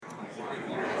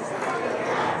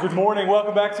Good morning.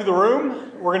 Welcome back to the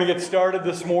room. We're going to get started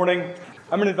this morning.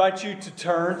 I'm going to invite you to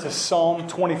turn to Psalm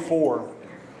 24.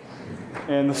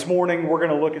 And this morning we're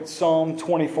going to look at Psalm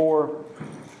 24,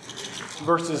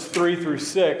 verses 3 through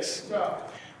 6.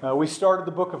 We started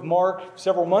the book of Mark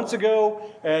several months ago,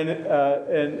 and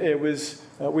it was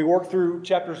we worked through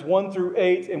chapters 1 through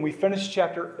 8, and we finished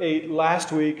chapter 8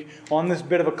 last week on this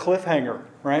bit of a cliffhanger,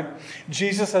 right?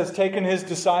 Jesus has taken his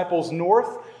disciples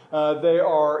north. They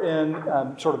are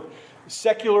in sort of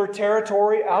secular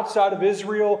territory outside of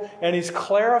Israel, and he's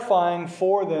clarifying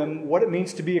for them what it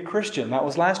means to be a Christian. That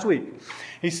was last week.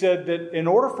 He said that in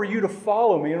order for you to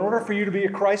follow me, in order for you to be a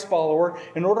Christ follower,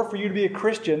 in order for you to be a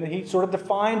Christian, he sort of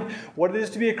defined what it is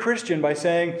to be a Christian by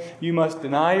saying you must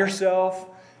deny yourself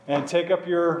and take up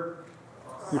your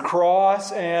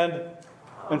cross and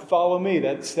follow me.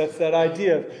 That's that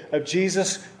idea of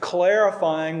Jesus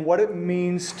clarifying what it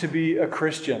means to be a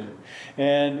Christian.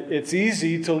 And it's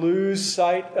easy to lose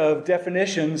sight of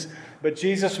definitions, but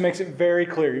Jesus makes it very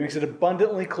clear. He makes it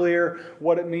abundantly clear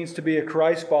what it means to be a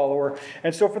Christ follower.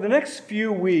 And so for the next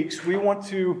few weeks, we want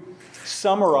to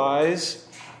summarize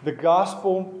the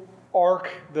gospel arc,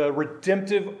 the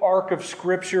redemptive arc of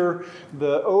Scripture,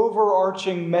 the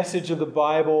overarching message of the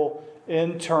Bible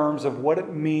in terms of what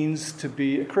it means to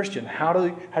be a Christian. How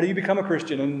do you become a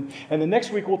Christian? And the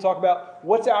next week we'll talk about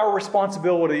what's our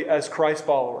responsibility as Christ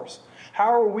followers.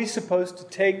 How are we supposed to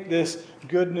take this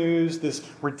good news, this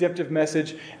redemptive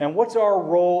message, and what's our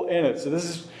role in it?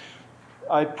 So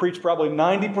I preach probably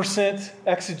 90%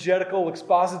 exegetical,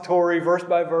 expository, verse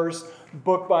by verse,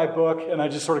 book by book, and I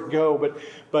just sort of go.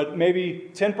 But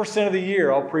maybe 10% of the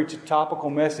year I'll preach a topical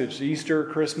message, Easter,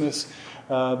 Christmas,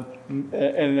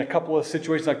 and a couple of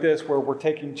situations like this where we're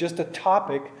taking just a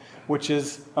topic, which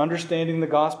is understanding the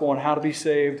gospel and how to be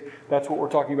saved. That's what we're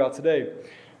talking about today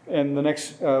and the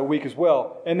next week as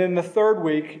well. And then the third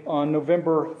week, on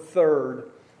November 3rd,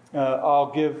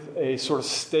 I'll give a sort of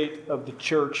state of the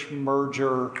church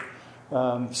merger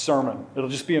sermon. It'll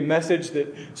just be a message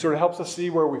that sort of helps us see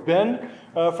where we've been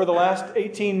for the last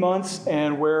 18 months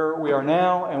and where we are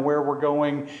now and where we're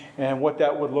going and what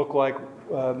that would look like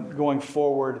going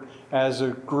forward as a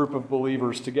group of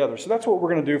believers together. So that's what we're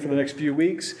going to do for the next few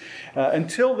weeks.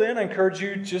 Until then, I encourage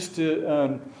you just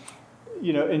to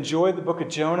enjoy the book of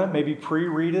Jonah, maybe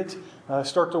pre-read it.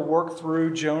 Start to work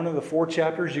through Jonah, the 4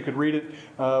 chapters. You could read it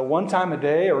one time a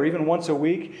day or even once a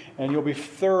week, and you'll be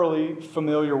thoroughly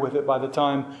familiar with it by the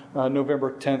time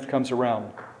November 10th comes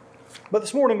around. But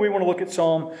this morning we want to look at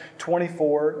Psalm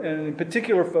 24, and in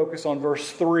particular focus on verse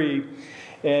 3.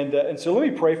 And so let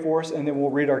me pray for us, and then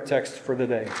we'll read our text for the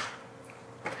day.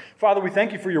 Father, we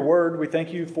thank you for your word. We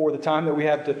thank you for the time that we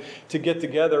have to get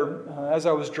together. As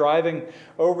I was driving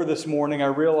over this morning, I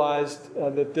realized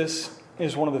that this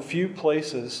is one of the few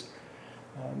places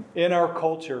in our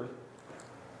culture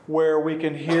where we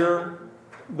can hear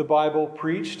the Bible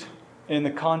preached in the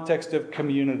context of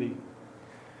community.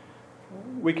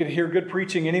 We can hear good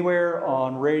preaching anywhere,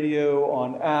 on radio,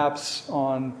 on apps,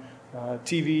 on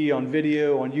TV, on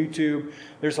video, on YouTube.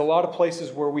 There's a lot of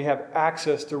places where we have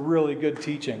access to really good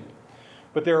teaching.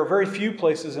 But there are very few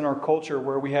places in our culture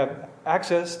where we have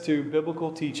access to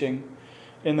biblical teaching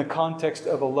in the context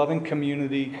of a loving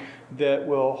community that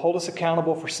will hold us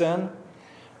accountable for sin,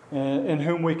 in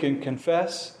whom we can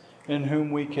confess, in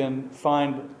whom we can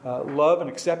find love and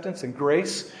acceptance and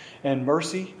grace and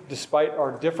mercy despite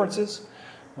our differences.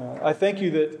 I thank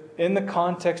you that in the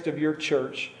context of your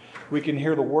church, we can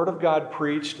hear the Word of God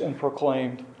preached and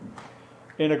proclaimed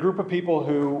in a group of people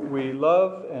who we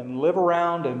love and live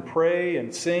around and pray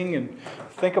and sing and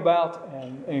think about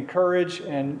and encourage.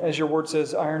 And as your Word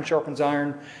says, iron sharpens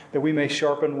iron, that we may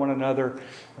sharpen one another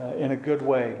in a good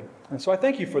way. And so I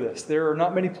thank you for this. There are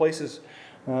not many places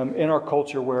in our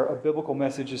culture where a biblical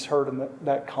message is heard in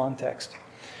that context.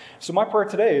 So my prayer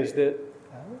today is that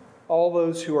all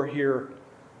those who are here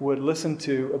would listen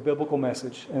to a biblical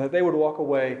message and that they would walk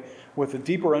away with a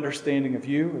deeper understanding of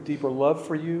you, a deeper love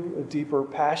for you, a deeper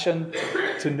passion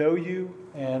to know you,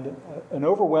 and an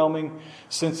overwhelming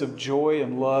sense of joy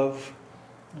and love,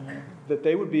 that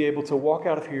they would be able to walk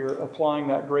out of here applying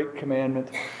that great commandment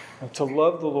to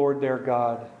love the Lord their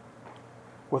God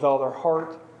with all their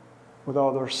heart, with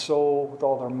all their soul, with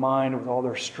all their mind, with all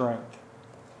their strength.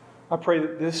 I pray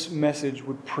that this message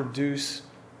would produce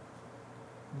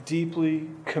deeply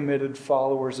committed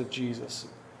followers of Jesus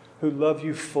who love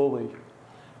you fully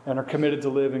and are committed to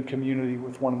live in community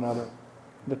with one another,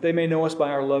 that they may know us by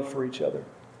our love for each other.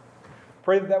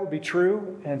 Pray that would be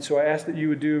true, and so I ask that you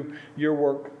would do your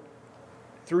work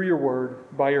through your word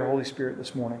by your Holy Spirit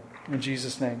this morning. In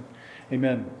Jesus' name,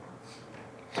 amen.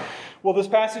 Well, this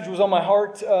passage was on my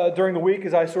heart during the week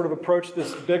as I sort of approached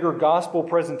this bigger gospel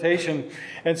presentation.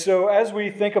 And so as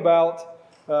we think about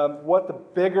what the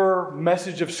bigger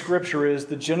message of Scripture is,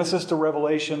 the Genesis to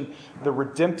Revelation, the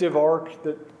redemptive arc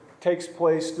that takes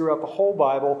place throughout the whole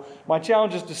Bible, my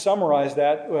challenge is to summarize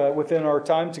that within our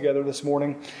time together this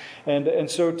morning.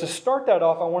 And so to start that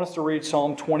off, I want us to read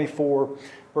Psalm 24,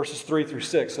 verses 3 through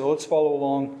 6. So let's follow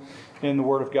along in the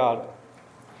Word of God.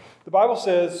 The Bible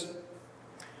says,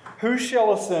 "Who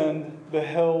shall ascend the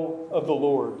hill of the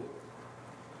Lord?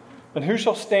 And who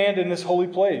shall stand in His holy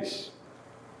place?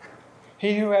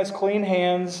 He who has clean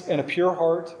hands and a pure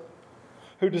heart,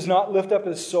 who does not lift up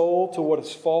his soul to what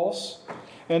is false,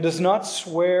 and does not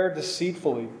swear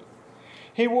deceitfully.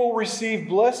 He will receive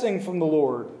blessing from the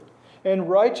Lord,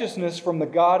 and righteousness from the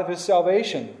God of his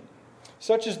salvation.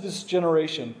 Such is this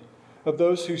generation of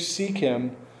those who seek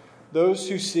Him, those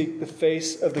who seek the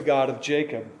face of the God of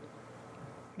Jacob."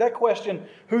 That question,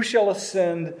 who shall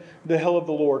ascend the hill of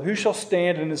the Lord? Who shall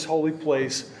stand in His holy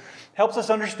place? Helps us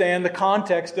understand the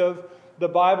context of the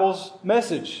Bible's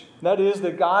message. That is,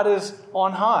 that God is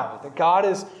on high, that God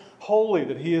is holy,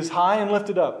 that He is high and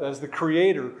lifted up as the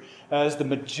Creator, as the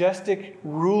majestic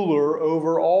ruler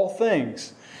over all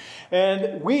things.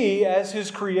 And we, as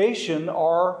His creation,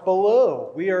 are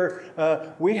below.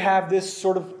 We have this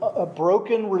sort of a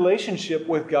broken relationship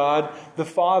with God the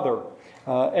Father.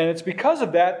 And it's because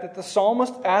of that the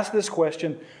psalmist asks this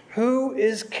question, who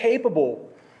is capable?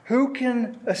 Who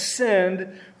can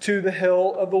ascend to the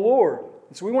hill of the Lord?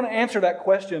 And so we want to answer that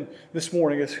question this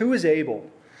morning, is who is able?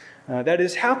 That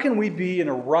is, how can we be in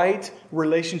a right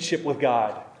relationship with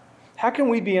God? How can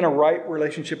we be in a right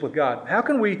relationship with God? How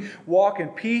can we walk in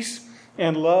peace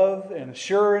and love and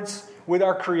assurance with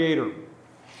our Creator?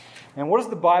 And what does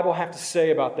the Bible have to say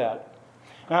about that?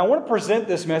 Now, I want to present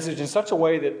this message in such a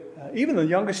way that even the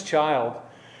youngest child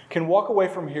can walk away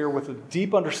from here with a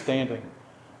deep understanding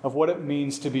of what it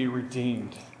means to be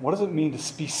redeemed. What does it mean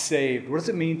to be saved? What does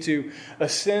it mean to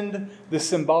ascend the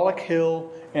symbolic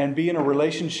hill and be in a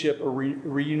relationship, a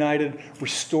reunited,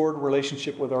 restored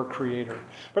relationship with our Creator?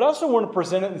 But I also want to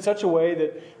present it in such a way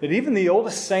that even the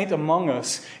oldest saint among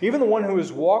us, even the one who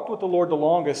has walked with the Lord the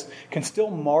longest, can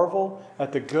still marvel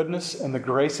at the goodness and the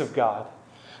grace of God.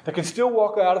 That can still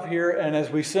walk out of here, and as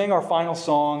we sing our final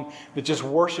song, that just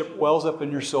worship wells up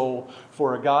in your soul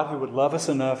for a God who would love us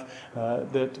enough,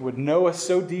 that would know us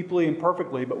so deeply and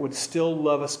perfectly, but would still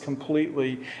love us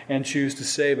completely and choose to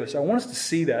save us. I want us to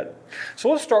see that.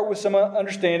 So let's start with some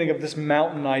understanding of this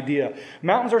mountain idea.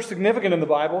 Mountains are significant in the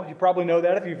Bible. You probably know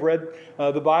that if you've read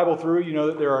the Bible through. You know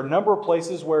that there are a number of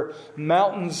places where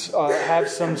mountains have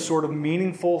some sort of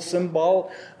meaningful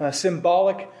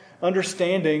symbolic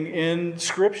understanding in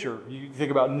Scripture. You think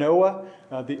about Noah,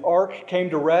 the ark came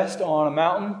to rest on a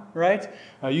mountain, right?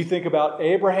 You think about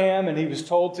Abraham, and he was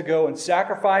told to go and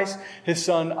sacrifice his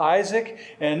son Isaac,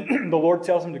 and the Lord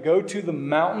tells him to go to the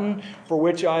mountain for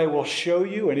which I will show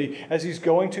you. And as he's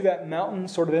going to that mountain,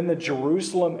 sort of in the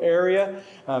Jerusalem area,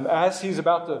 as he's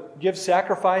about to give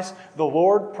sacrifice, the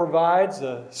Lord provides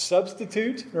a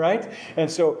substitute, right?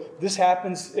 And so this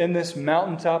happens in this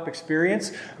mountaintop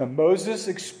experience. Moses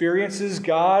experiences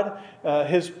God,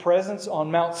 His presence on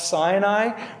Mount Sinai,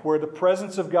 where the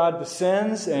presence of God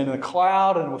descends in a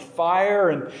cloud and with fire,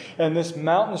 and this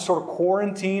mountain is sort of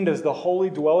quarantined as the holy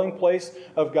dwelling place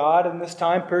of God in this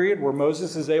time period where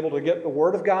Moses is able to get the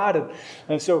Word of God.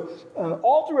 And so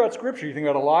all throughout Scripture, you think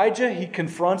about Elijah, he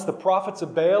confronts the prophets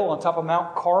of Baal on top of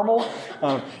Mount Carmel.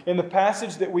 In the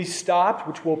passage that we stopped,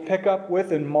 which we'll pick up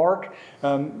with in Mark,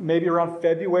 maybe around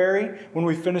February when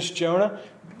we finish Jonah,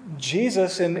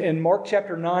 Jesus, in Mark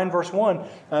chapter 9, verse 1,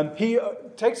 he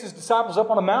takes his disciples up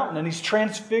on a mountain and he's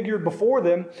transfigured before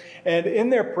them. And in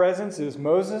their presence is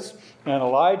Moses and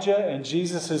Elijah, and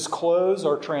Jesus' clothes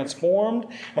are transformed,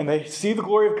 and they see the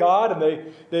glory of God, and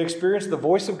they experience the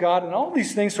voice of God. And all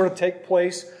these things sort of take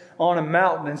place on a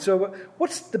mountain. And so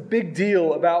what's the big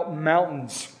deal about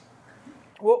mountains?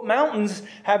 Well, mountains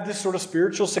have this sort of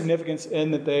spiritual significance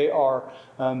in that they are...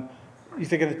 you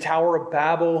think of the Tower of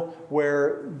Babel,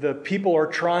 where the people are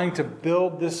trying to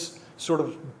build this sort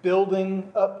of building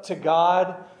up to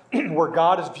God, where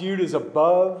God is viewed as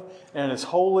above and as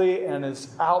holy and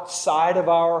as outside of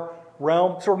our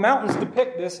realm. So mountains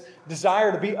depict this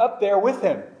desire to be up there with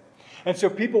Him. And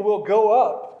so people will go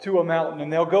up to a mountain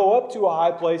and they'll go up to a high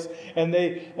place, and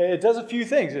it does a few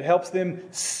things. It helps them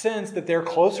sense that they're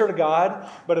closer to God,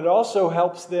 but it also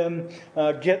helps them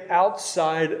get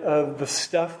outside of the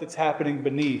stuff that's happening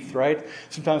beneath, right?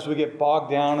 Sometimes we get bogged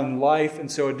down in life,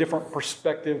 and so a different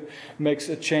perspective makes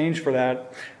a change for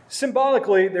that.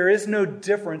 Symbolically, there is no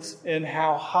difference in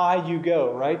how high you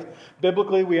go, right?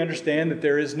 Biblically, we understand that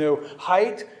there is no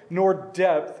height nor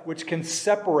depth which can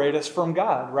separate us from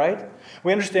God, right?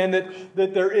 We understand that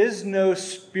there is no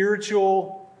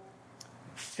spiritual,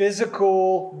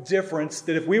 physical difference,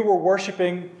 that if we were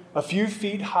worshiping a few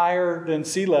feet higher than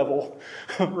sea level,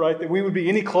 right, that we would be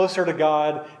any closer to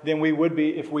God than we would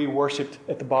be if we worshiped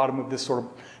at the bottom of this sort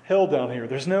of hill down here.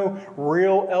 There's no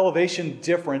real elevation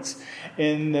difference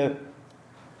in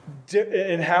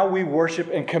how we worship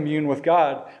and commune with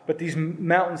God, but these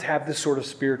mountains have this sort of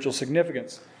spiritual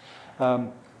significance. I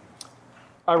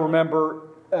remember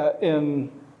in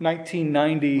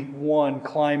 1991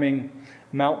 climbing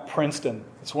Mount Princeton.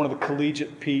 It's one of the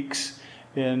collegiate peaks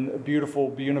in beautiful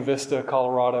Buena Vista,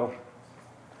 Colorado.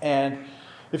 And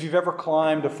if you've ever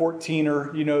climbed a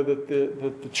 14er, you know that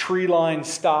the tree line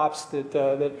stops,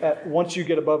 once you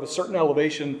get above a certain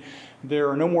elevation, there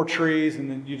are no more trees, and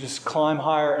then you just climb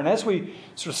higher. And as we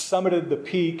sort of summited the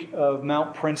peak of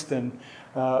Mount Princeton,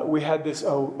 we had this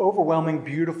overwhelming,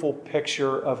 beautiful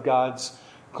picture of God's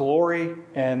glory,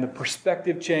 and the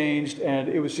perspective changed, and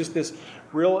it was just this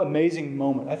real amazing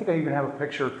moment. I think I even have a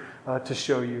picture to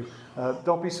show you.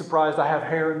 Don't be surprised, I have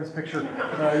hair in this picture.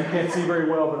 You can't see very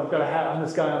well, but I've got a hat on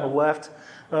this guy on the left.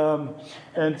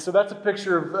 And so that's a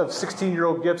picture of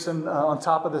 16-year-old Gibson on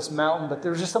top of this mountain. But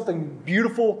there's just something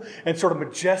beautiful and sort of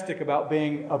majestic about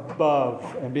being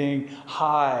above and being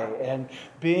high and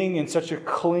being in such a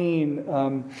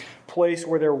clean place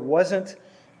where there wasn't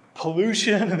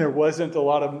pollution and there wasn't a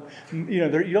lot of, you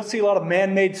don't see a lot of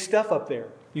man-made stuff up there.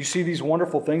 You see these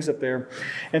wonderful things up there.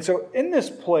 And so in this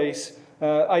place,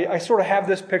 I sort of have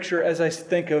this picture as I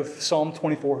think of Psalm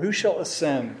 24. Who shall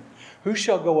ascend? Who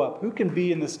shall go up? Who can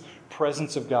be in this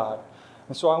presence of God?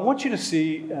 And so I want you to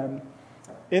see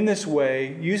in this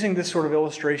way, using this sort of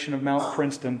illustration of Mount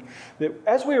Princeton, that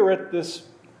as we were at this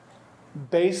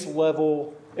base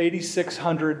level,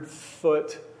 8,600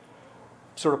 foot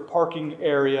sort of parking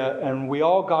area, and we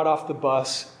all got off the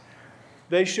bus,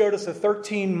 they showed us a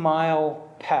 13-mile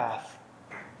path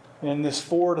in this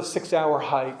 4 to 6 hour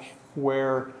hike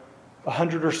where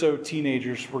 100 or so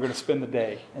teenagers were going to spend the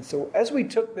day. And so as we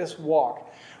took this walk,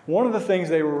 one of the things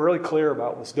they were really clear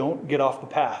about was don't get off the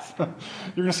path. You're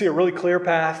going to see a really clear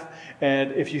path,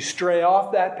 and if you stray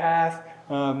off that path,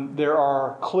 there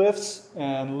are cliffs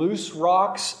and loose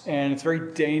rocks, and it's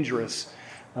very dangerous.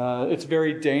 It's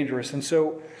very dangerous. And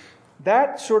so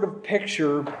that sort of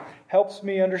picture helps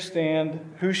me understand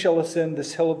who shall ascend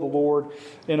this hill of the Lord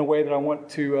in a way that I want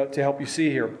to help you see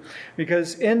here.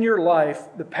 Because in your life,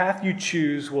 the path you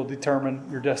choose will determine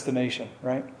your destination,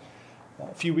 right?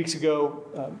 A few weeks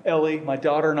ago, Ellie, my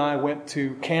daughter, and I went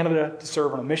to Canada to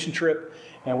serve on a mission trip,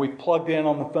 and we plugged in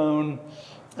on the phone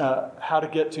how to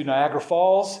get to Niagara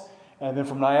Falls, and then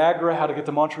from Niagara, how to get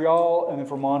to Montreal, and then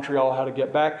from Montreal, how to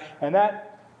get back. And that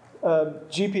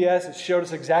GPS, it showed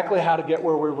us exactly how to get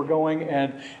where we were going,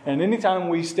 and anytime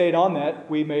we stayed on that,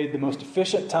 we made the most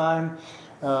efficient time,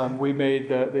 we made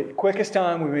the quickest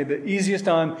time, we made the easiest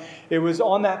time. It was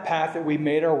on that path that we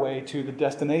made our way to the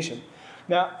destination.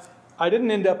 Now, I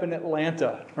didn't end up in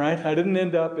Atlanta, right? I didn't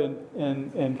end up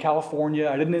in California.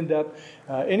 I didn't end up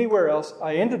anywhere else.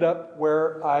 I ended up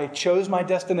where I chose my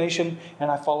destination, and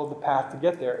I followed the path to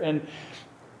get there. And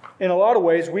in a lot of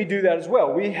ways, we do that as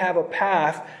well. We have a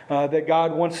path that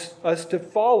God wants us to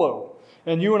follow.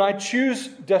 And you and I choose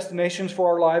destinations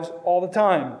for our lives all the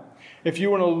time. If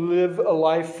you want to live a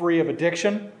life free of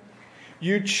addiction,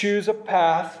 you choose a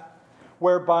path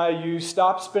whereby you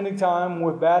stop spending time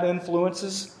with bad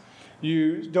influences.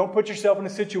 You don't put yourself in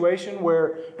a situation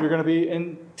where you're going to be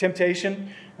in temptation.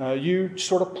 You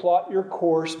sort of plot your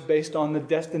course based on the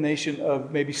destination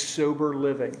of maybe sober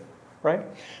living. Right?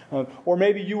 Or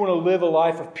maybe you want to live a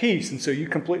life of peace, and so you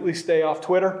completely stay off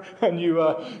Twitter, and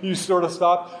you sort of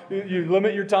stop, you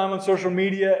limit your time on social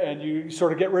media, and you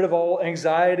sort of get rid of all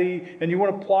anxiety, and you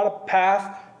want to plot a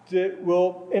path that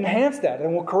will enhance that,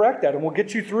 and will correct that, and will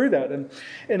get you through that. And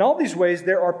in all these ways,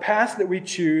 there are paths that we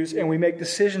choose, and we make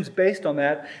decisions based on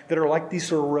that are like these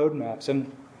sort of roadmaps.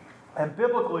 And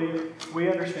biblically,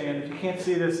 we understand, if you can't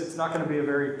see this, it's not going to be a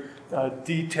very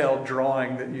detailed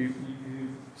drawing that you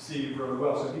see really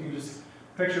well. So if you can just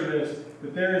picture this,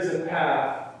 that there is a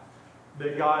path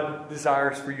that God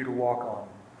desires for you to walk on,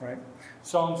 right?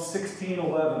 Psalm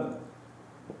 16:11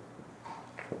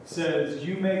 says,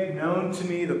 "You make known to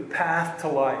me the path to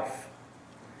life.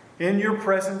 In your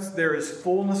presence there is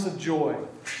fullness of joy.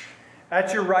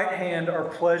 At your right hand are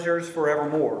pleasures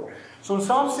forevermore." So in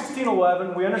Psalm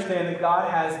 16:11, we understand that God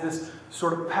has this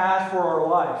sort of path for our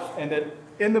life, and that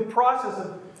in the process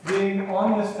of being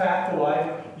on this path to life,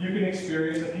 you can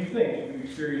experience a few things. You can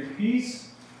experience peace,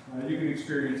 you can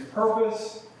experience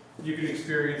purpose, you can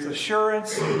experience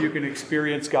assurance, you can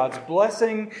experience God's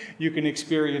blessing, you can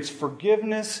experience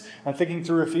forgiveness. I'm thinking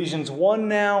through Ephesians 1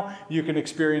 now. You can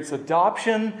experience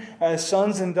adoption as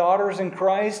sons and daughters in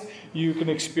Christ. You can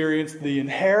experience the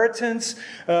inheritance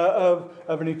of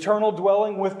an eternal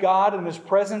dwelling with God in His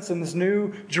presence in this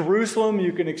new Jerusalem.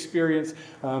 You can experience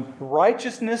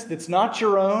righteousness that's not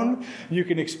your own. You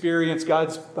can experience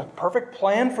God's perfect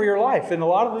plan for your life. In a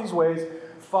lot of these ways,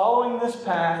 following this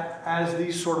path has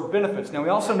these sort of benefits. Now, we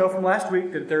also know from last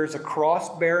week that there's a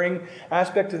cross-bearing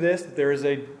aspect to this, that there is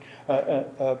a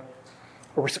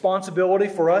responsibility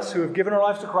for us who have given our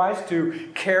lives to Christ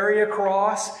to carry a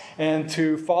cross and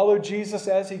to follow Jesus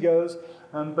as He goes.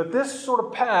 But this sort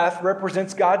of path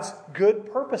represents God's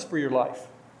good purpose for your life.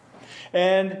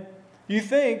 And you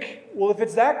think, well, if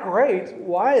it's that great,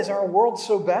 why is our world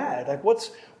so bad? Like,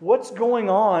 what's going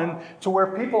on to where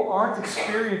people aren't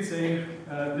experiencing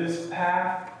this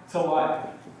path to life?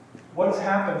 What has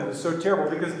happened that is so terrible?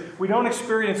 Because we don't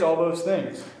experience all those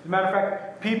things. As a matter of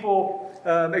fact, people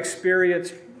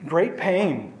experience great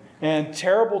pain and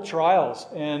terrible trials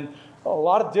and a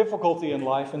lot of difficulty in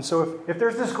life. And so if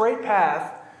there's this great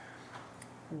path,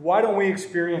 why don't we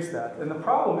experience that? And the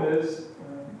problem is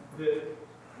that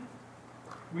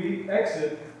we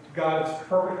exit God's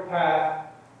perfect path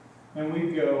and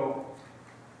we go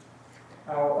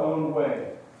our own way.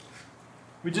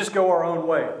 We just go our own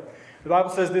way. The Bible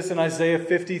says this in Isaiah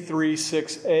 53,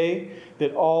 6a,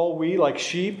 that all we, like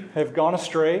sheep, have gone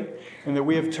astray, and that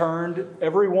we have turned,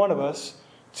 every one of us,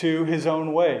 to his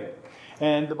own way.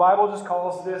 And the Bible just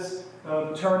calls this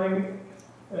turning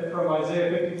from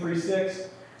Isaiah 53, 6,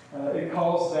 it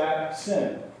calls that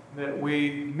sin. That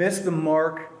we miss the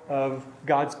mark of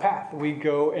God's path. We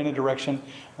go in a direction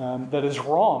that is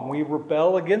wrong. We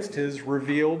rebel against His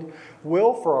revealed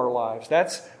will for our lives.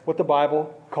 That's what the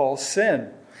Bible calls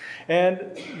sin.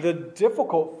 And the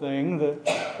difficult thing,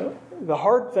 the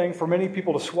hard thing for many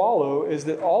people to swallow is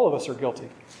that all of us are guilty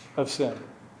of sin.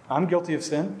 I'm guilty of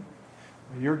sin.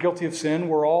 You're guilty of sin.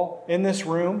 We're all in this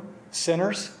room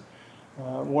sinners.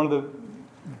 One of the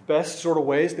best sort of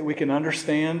ways that we can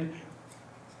understand,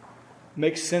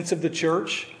 make sense of the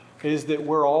church, is that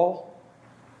we're all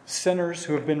sinners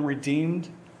who have been redeemed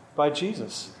by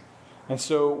Jesus. And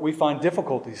so we find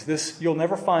difficulties. You'll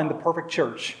never find the perfect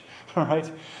church, all right?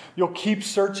 You'll keep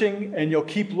searching and you'll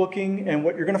keep looking, and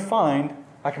what you're going to find,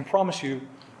 I can promise you,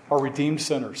 are redeemed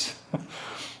sinners.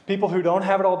 People who don't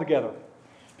have it all together.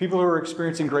 People who are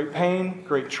experiencing great pain,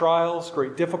 great trials,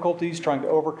 great difficulties, trying to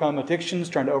overcome addictions,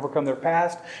 trying to overcome their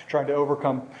past, trying to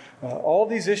overcome all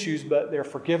these issues, but they're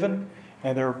forgiven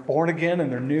and they're born again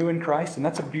and they're new in Christ. And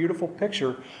that's a beautiful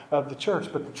picture of the church.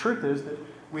 But the truth is that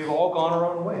we've all gone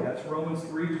our own way. That's Romans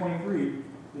 3:23.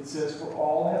 It says, "For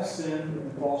all have sinned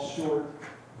and fall short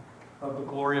of the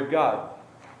glory of God."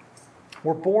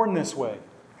 We're born this way.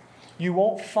 You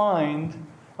won't find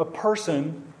a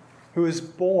person who is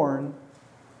born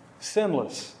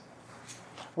sinless.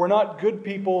 We're not good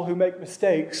people who make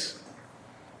mistakes.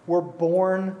 We're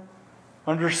born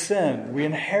under sin. We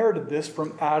inherited this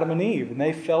from Adam and Eve, and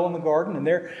they fell in the garden, and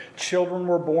their children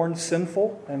were born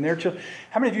sinful. And their children.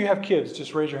 How many of you have kids?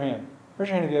 Just raise your hand. Raise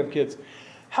your hand if you have kids.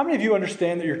 How many of you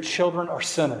understand that your children are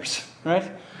sinners? Right?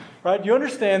 Right? You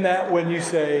understand that when you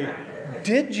say,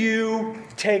 "Did you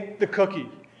take the cookie?"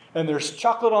 And there's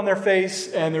chocolate on their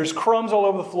face, and there's crumbs all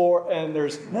over the floor, and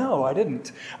no, I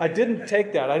didn't. I didn't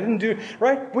take that. I didn't do,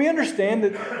 right? We understand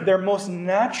that their most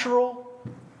natural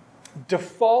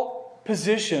default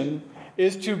position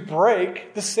is to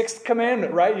break the sixth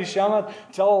commandment, right? You shall not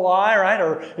tell a lie, right?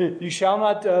 Or you shall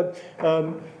not,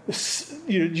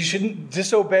 you shouldn't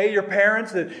disobey your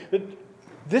parents.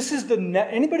 This is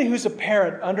anybody who's a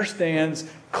parent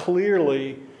understands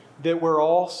clearly that we're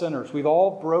all sinners. We've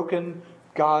all broken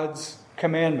God's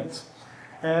commandments.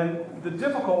 And the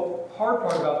difficult, hard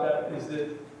part about that is that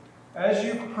as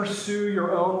you pursue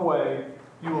your own way,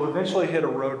 you will eventually hit a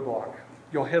roadblock.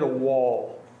 You'll hit a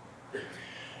wall.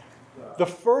 The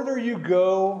further you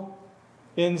go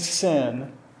in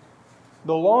sin,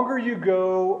 the longer you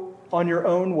go on your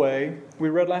own way. We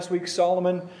read last week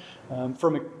Solomon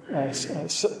from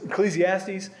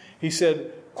Ecclesiastes. He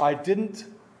said, "I didn't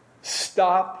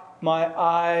stop my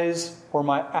eyes or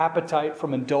my appetite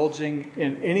from indulging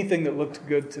in anything that looked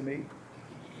good to me." And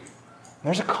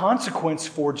there's a consequence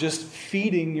for just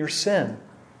feeding your sin.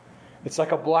 It's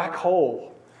like a black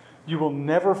hole. You will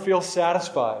never feel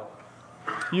satisfied.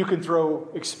 You can throw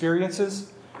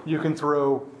experiences You can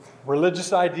throw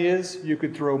religious ideas. You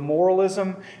could throw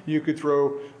moralism. You could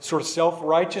throw sort of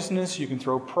self-righteousness. You can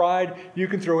throw pride. You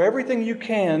can throw everything you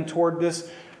can toward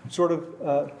this sort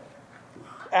of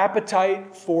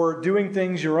appetite for doing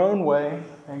things your own way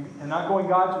and not going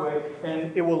God's way.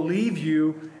 And it will leave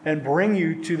you and bring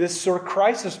you to this sort of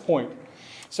crisis point.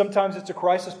 Sometimes it's a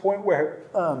crisis point where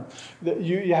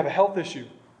you have a health issue.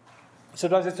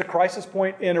 Sometimes it's a crisis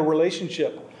point in a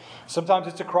relationship. Sometimes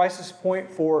it's a crisis point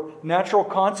for natural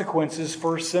consequences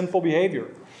for sinful behavior.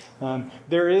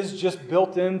 There is just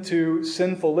built into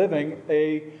sinful living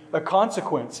a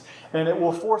consequence. And it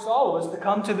will force all of us to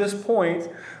come to this point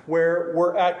where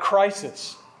we're at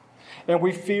crisis. And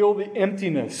we feel the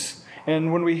emptiness.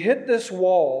 And when we hit this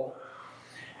wall,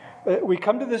 we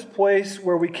come to this place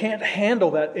where we can't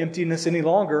handle that emptiness any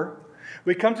longer.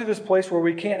 We come to this place where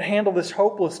we can't handle this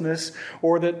hopelessness,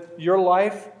 or that your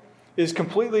life is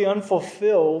completely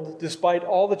unfulfilled despite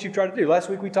all that you've tried to do. Last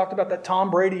week we talked about that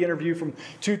Tom Brady interview from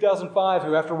 2005,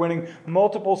 who after winning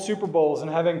multiple Super Bowls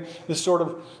and having this sort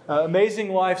of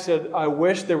amazing life said, "I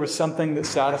wish there was something that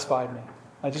satisfied me.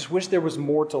 I just wish there was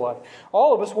more to life."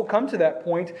 All of us will come to that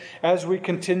point as we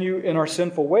continue in our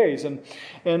sinful ways.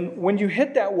 And when you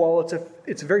hit that wall,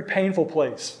 it's a very painful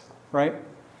place, right?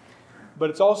 But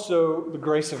it's also the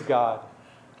grace of God.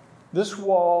 This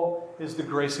wall is the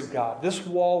grace of God. This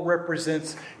wall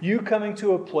represents you coming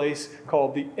to a place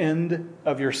called the end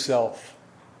of yourself,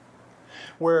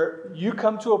 where you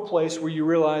come to a place where you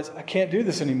realize, I can't do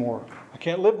this anymore. I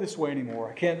can't live this way anymore.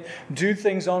 I can't do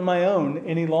things on my own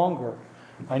any longer.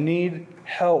 I need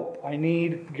help. I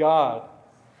need God.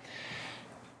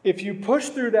 If you push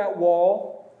through that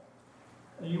wall,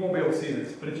 you won't be able to see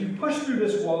this, but if you push through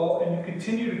this wall and you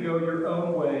continue to go your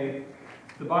own way,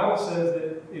 the Bible says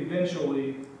that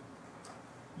eventually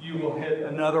you will hit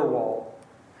another wall.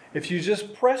 If you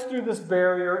just press through this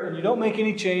barrier and you don't make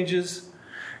any changes,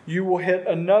 you will hit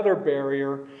another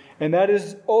barrier, and that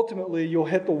is ultimately you'll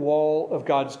hit the wall of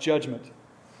God's judgment.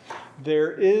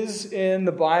 There is in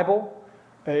the Bible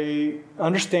a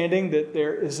understanding that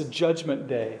there is a judgment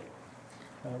day.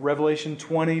 Revelation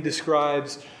 20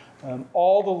 describes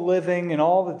all the living and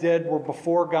all the dead were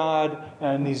before God,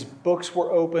 and these books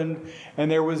were opened,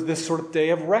 and there was this sort of day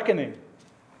of reckoning.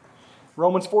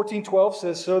 Romans 14:12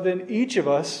 says, "So then each of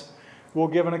us will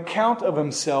give an account of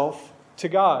himself to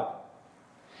God."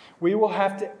 We will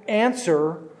have to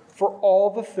answer for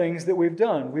all the things that we've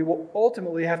done. We will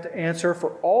ultimately have to answer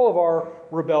for all of our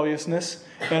rebelliousness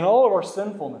and all of our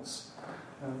sinfulness.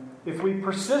 If we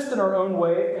persist in our own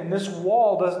way and this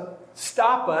wall doesn't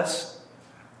stop us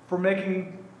from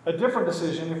making a different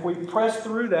decision, if we press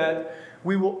through that,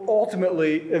 we will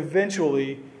ultimately,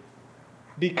 eventually,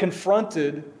 be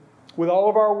confronted with all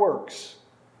of our works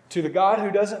to the God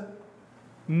who doesn't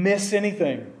miss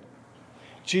anything.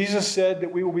 Jesus said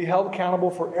that we will be held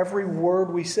accountable for every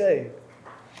word we say,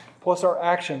 plus our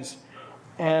actions.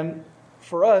 And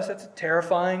for us, that's a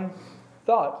terrifying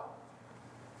thought.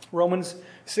 Romans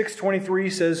 6:23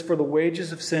 says, "For the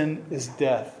wages of sin is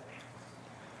death."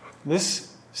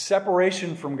 This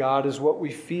separation from God is what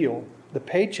we feel. The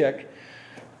paycheck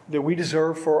that we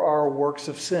deserve for our works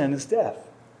of sin is death.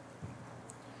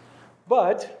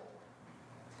 But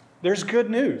there's good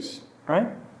news, right?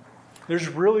 There's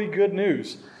really good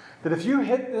news. That if you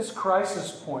hit this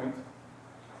crisis point,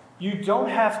 you don't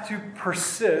have to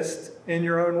persist in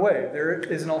your own way. There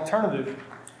is an alternative,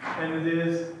 and it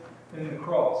is in the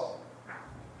cross.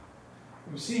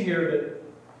 We see here that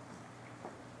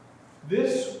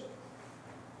this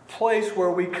place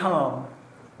where we come,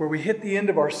 where we hit the end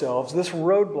of ourselves, this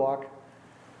roadblock,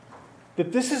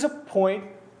 that this is a point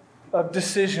of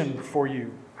decision for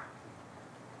you.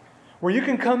 Where you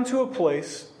can come to a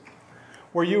place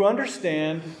where you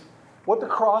understand what the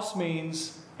cross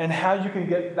means and how you can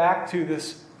get back to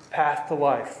this path to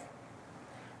life.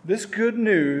 This good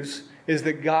news is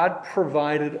that God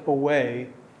provided a way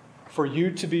for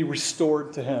you to be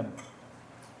restored to Him.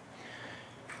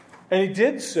 And He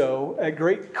did so at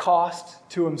great cost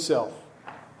to Himself.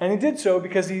 And He did so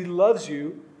because He loves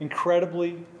you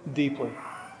incredibly deeply.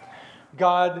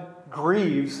 God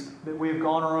grieves that we have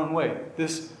gone our own way.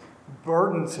 This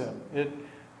burdens Him. It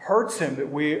hurts Him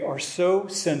that we are so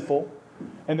sinful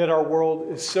and that our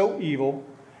world is so evil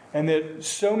and that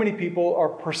so many people are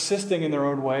persisting in their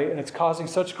own way, and it's causing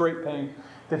such great pain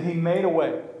that He made a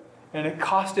way. And it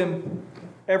cost Him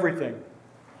everything.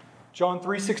 John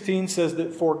 3:16 says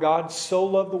that for God so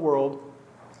loved the world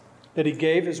that He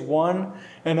gave His one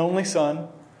and only Son,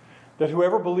 that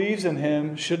whoever believes in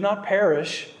Him should not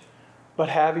perish, but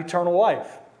have eternal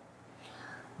life.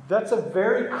 That's a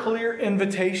very clear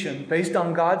invitation based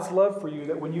on God's love for you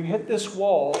that when you hit this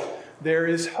wall, there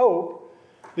is hope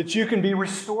that you can be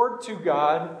restored to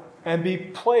God and be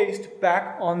placed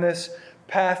back on this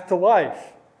path to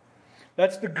life.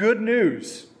 That's the good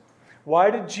news.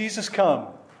 Why did Jesus come?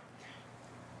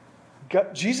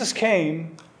 Jesus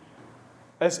came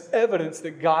as evidence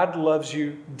that God loves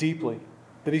you deeply,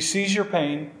 that He sees your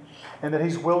pain, and that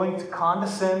He's willing to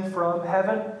condescend from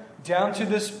heaven down to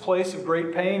this place of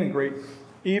great pain and great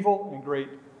evil and great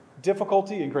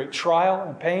difficulty and great trial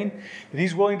and pain, that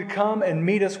He's willing to come and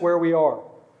meet us where we are.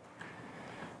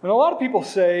 And a lot of people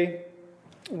say,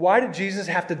 why did Jesus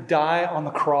have to die on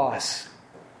the cross?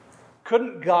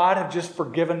 Couldn't God have just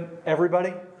forgiven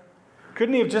everybody?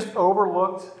 Couldn't He have just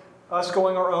overlooked us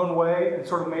going our own way and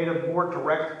sort of made a more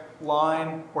direct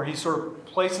line where He sort of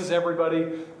places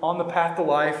everybody on the path to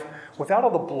life without all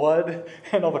the blood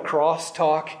and all the cross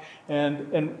talk?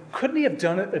 And couldn't He have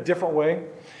done it a different way?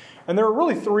 And there are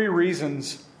really three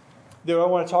reasons that I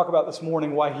want to talk about this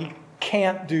morning why He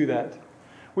can't do that.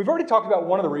 We've already talked about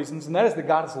one of the reasons, and that is that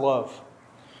God is love.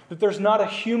 That there's not a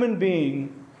human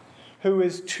being who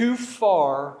is too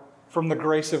far from the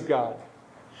grace of God.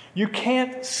 You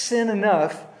can't sin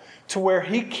enough to where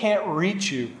He can't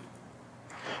reach you.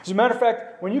 As a matter of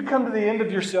fact, when you come to the end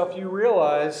of yourself, you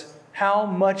realize how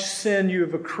much sin you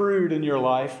have accrued in your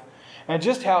life and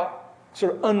just how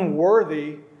sort of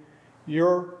unworthy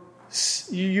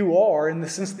you are, in the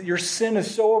sense that your sin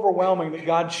is so overwhelming that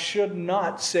God should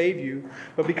not save you,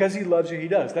 but because He loves you, He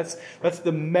does. That's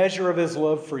the measure of His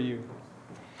love for you.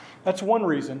 That's one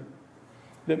reason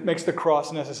that makes the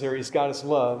cross necessary, is God's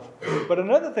love. But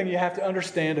another thing you have to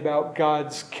understand about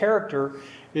God's character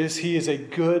is He is a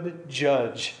good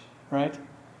judge, right?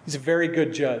 He's a very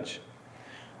good judge.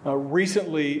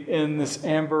 Recently, in this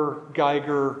Amber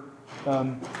Geiger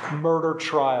murder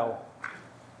trial,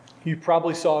 you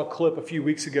probably saw a clip a few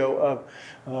weeks ago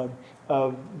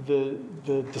of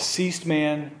the deceased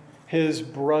man, his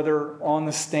brother, on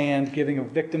the stand giving a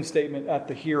victim statement at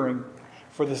the hearing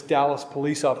for this Dallas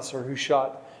police officer who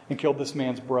shot and killed this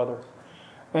man's brother.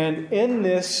 And in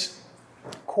this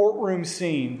courtroom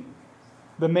scene,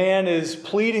 the man is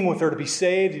pleading with her to be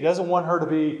saved. He doesn't want her to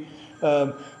be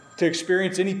to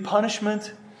experience any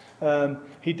punishment.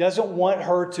 He doesn't want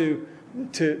her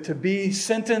to be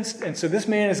sentenced. And so this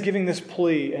man is giving this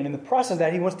plea. And in the process of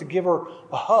that, he wants to give her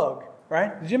a hug.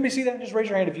 Right? Did anybody see that? Just raise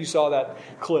your hand if you saw that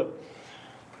clip.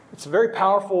 It's a very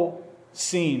powerful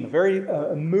scene, a very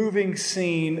moving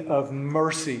scene of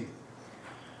mercy.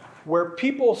 Where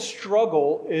people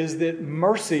struggle is that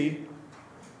mercy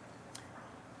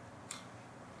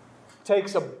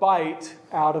takes a bite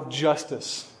out of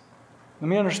justice. Let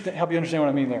me help you understand what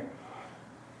I mean there.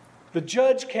 The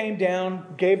judge came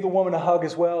down, gave the woman a hug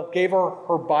as well, gave her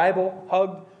her Bible,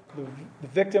 hugged the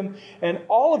victim, and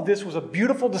all of this was a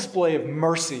beautiful display of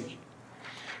mercy.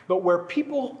 But where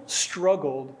people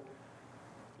struggled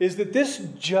is that this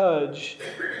judge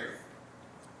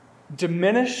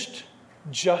diminished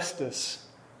justice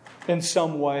in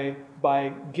some way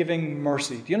by giving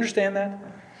mercy. Do you understand that?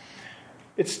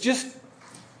 It's just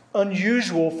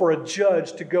unusual for a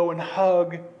judge to go and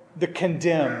hug the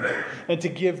condemned and to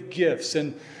give gifts.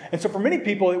 And so for many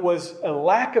people, it was a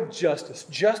lack of justice.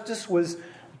 Justice was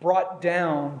brought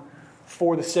down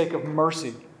for the sake of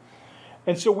mercy.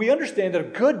 And so we understand that a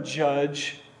good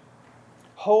judge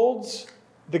holds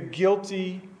the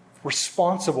guilty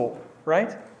responsible,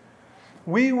 right?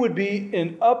 We would be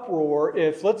in uproar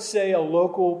if, let's say, a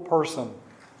local person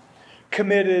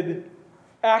committed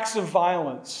acts of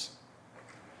violence,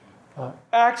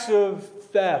 acts of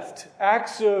theft,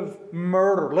 acts of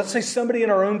murder. Let's say somebody in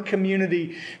our own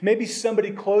community, maybe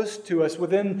somebody close to us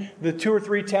within the 2 or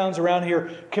 3 towns around here,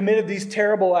 committed these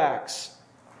terrible acts.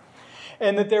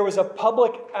 And that there was a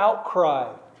public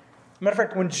outcry. Matter of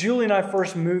fact, when Julie and I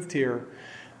first moved here,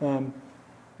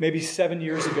 maybe 7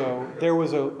 years ago, there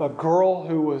was a girl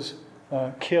who was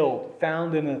killed,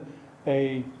 found in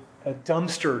a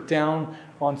dumpster down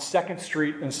on 2nd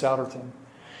Street in Souderton.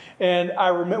 And I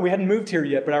remember, we hadn't moved here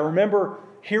yet, but I remember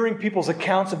hearing people's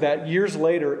accounts of that years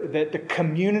later, that the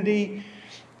community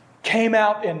came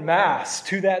out en masse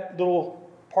to that little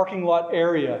parking lot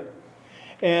area.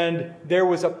 And there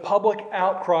was a public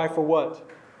outcry for what?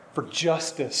 For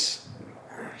justice.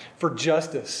 For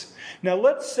justice. Now,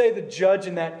 let's say the judge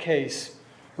in that case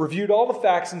reviewed all the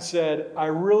facts and said, I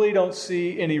really don't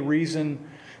see any reason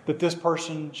that this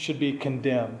person should be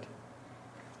condemned.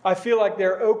 I feel like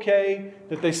they're okay,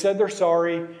 that they said they're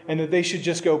sorry, and that they should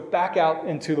just go back out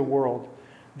into the world.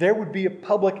 There would be a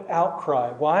public outcry.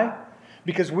 Why?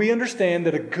 Because we understand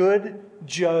that a good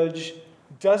judge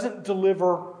doesn't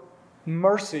deliver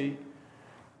mercy,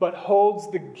 but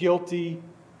holds the guilty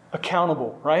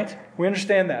accountable, right? We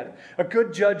understand that. A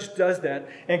good judge does that,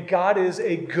 and God is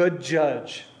a good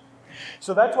judge.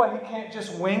 So that's why He can't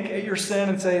just wink at your sin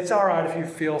and say, it's all right if you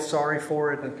feel sorry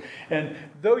for it. And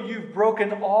though you've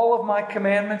broken all of my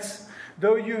commandments,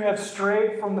 though you have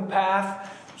strayed from the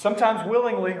path, sometimes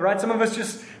willingly, right? Some of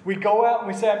us we go out and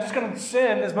we say, I'm just going to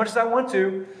sin as much as I want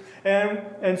to.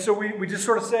 And so we just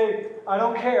sort of say, I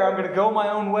don't care. I'm going to go my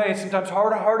own way. Sometimes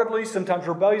hard-heartedly, sometimes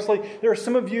rebelliously. There are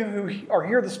some of you who are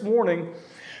here this morning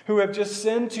who have just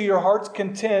sinned to your heart's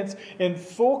content in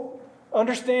full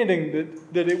understanding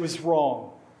that it was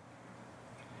wrong.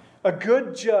 A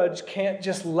good judge can't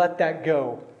just let that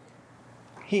go.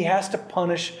 He has to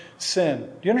punish sin.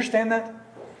 Do you understand that?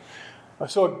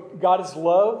 So God is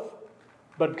love,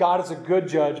 but God is a good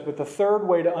judge. But the third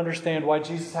way to understand why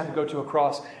Jesus had to go to a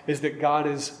cross is that God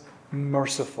is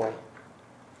merciful.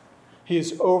 He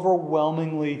is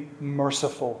overwhelmingly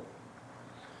merciful.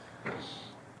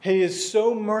 He is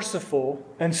so merciful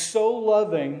and so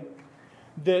loving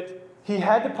that He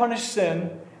had to punish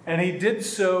sin, and He did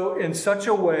so in such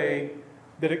a way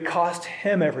that it cost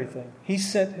Him everything. He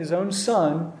sent His own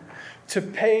Son to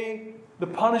pay the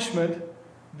punishment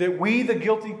that we, the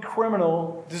guilty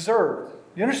criminal, deserved.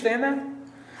 You understand that?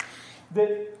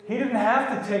 That He didn't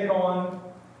have to take on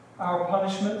our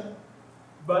punishment,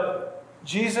 but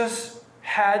Jesus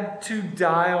had to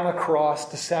die on a cross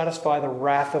to satisfy the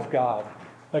wrath of God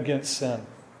against sin.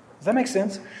 Does that make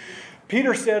sense?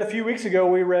 Peter said a few weeks ago,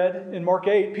 we read in Mark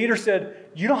 8, Peter said,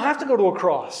 you don't have to go to a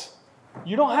cross.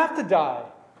 You don't have to die.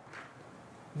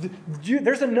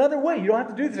 There's another way. You don't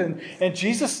have to do this. And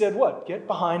Jesus said what? Get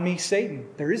behind me, Satan.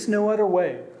 There is no other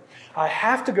way. I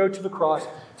have to go to the cross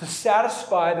to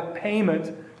satisfy the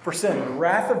payment for sin. The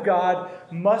wrath of God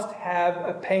must have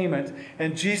a payment.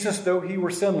 And Jesus, though He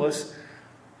were sinless,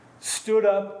 stood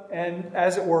up and,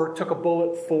 as it were, took a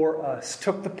bullet for us.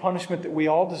 Took the punishment that we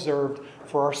all deserved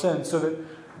for our sins. So that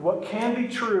what can be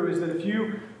true is that if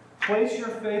you place your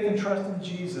faith and trust in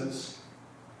Jesus,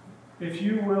 if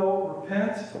you will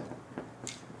repent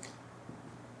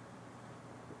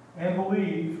and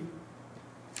believe,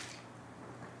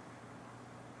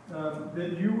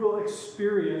 that you will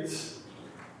experience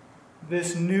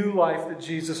this new life that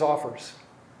Jesus offers.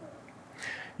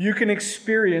 You can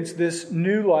experience this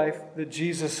new life that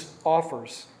Jesus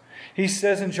offers. He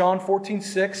says in John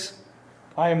 14:6,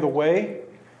 I am the way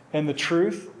and the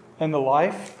truth and the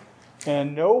life,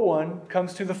 and no one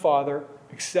comes to the Father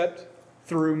except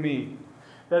through me.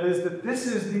 That is, that this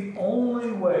is the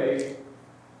only way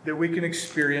that we can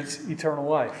experience eternal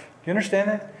life. Do you understand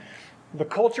that? The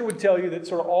culture would tell you that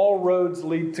sort of all roads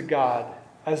lead to God,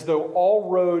 as though all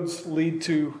roads lead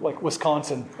to like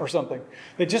Wisconsin or something.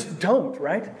 They just don't,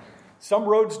 right? Some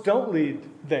roads don't lead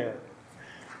there.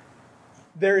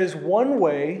 There is one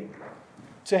way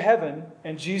to heaven,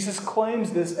 and Jesus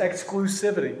claims this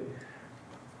exclusivity.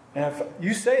 And if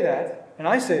you say that, and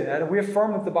I say that, and we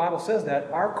affirm that the Bible says that,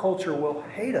 our culture will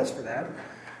hate us for that.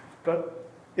 But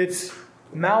it's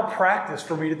malpractice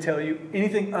for me to tell you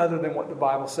anything other than what the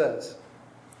Bible says.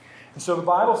 And so the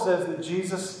Bible says that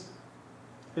Jesus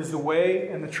is the way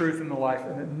and the truth and the life,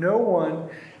 and that no one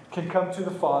can come to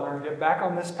the Father and get back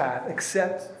on this path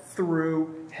except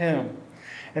through Him.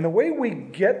 And the way we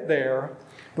get there,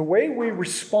 the way we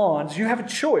respond, you have a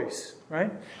choice,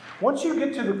 right? Once you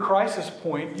get to the crisis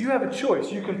point, you have a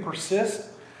choice. You can persist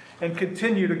and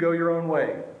continue to go your own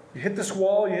way. You hit this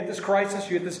wall, you hit this crisis,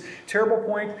 you hit this terrible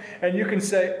point, and you can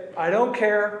say, I don't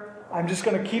care. I'm just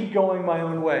going to keep going my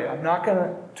own way. I'm not going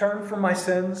to turn from my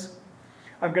sins.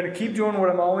 I'm going to keep doing what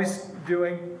I'm always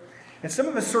doing. And some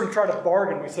of us sort of try to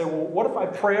bargain. We say, well, what if I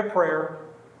pray a prayer?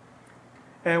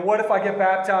 And what if I get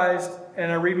baptized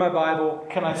and I read my Bible?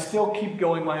 Can I still keep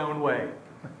going my own way?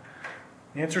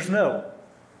 The answer is no.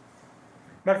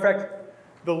 Matter of fact,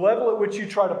 the level at which you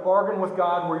try to bargain with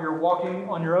God, where you're walking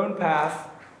on your own path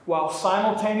while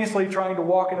simultaneously trying to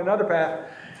walk in another path,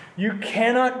 you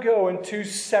cannot go in two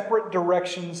separate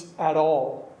directions at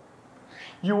all.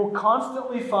 You will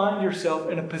constantly find yourself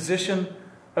in a position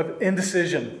of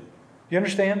indecision. You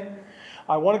understand?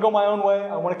 I want to go my own way.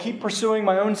 I want to keep pursuing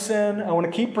my own sin. I want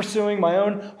to keep pursuing my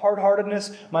own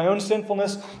hard-heartedness, my own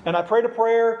sinfulness. And I prayed a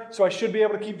prayer, so I should be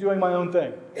able to keep doing my own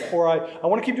thing. Or I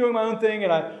want to keep doing my own thing,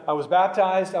 and I was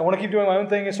baptized. I want to keep doing my own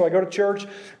thing, and so I go to church.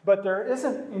 But there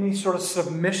isn't any sort of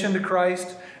submission to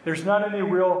Christ. There's not any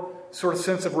real sort of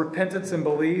sense of repentance and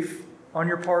belief on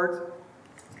your part.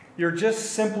 You're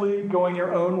just simply going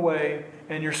your own way,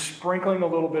 and you're sprinkling a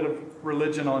little bit of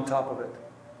religion on top of it.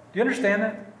 Do you understand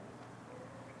that?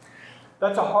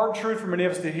 That's a hard truth for many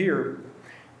of us to hear.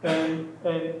 And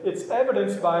it's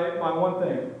evidenced by one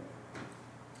thing.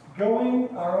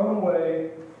 Going our own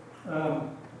way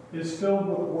is filled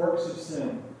with works of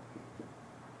sin.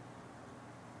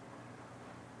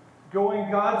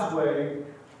 Going God's way,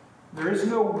 there is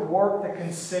no work that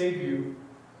can save you,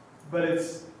 but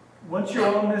it's once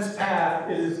you're on this path,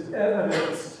 it is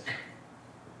evidenced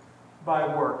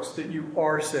by works that you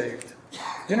are saved. Do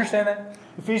you understand that?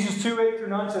 Ephesians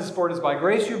 2:8-9 says, "For it is by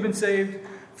grace you have been saved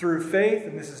through faith,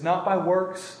 and this is not by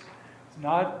works." It's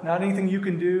not anything you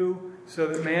can do so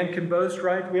that man can boast,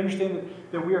 right? We understand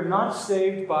that we are not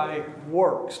saved by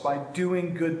works, by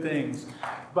doing good things.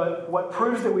 But what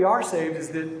proves that we are saved is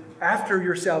that after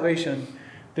your salvation,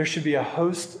 there should be a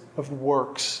host of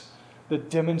works that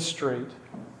demonstrate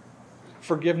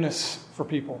forgiveness for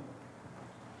people,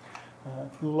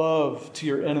 love to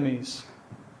your enemies,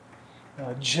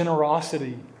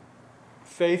 generosity,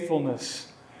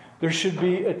 faithfulness. There should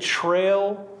be a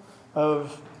trail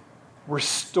of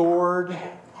restored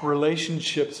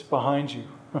relationships behind you.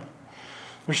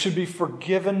 There should be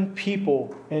forgiven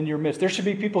people in your midst. There should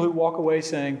be people who walk away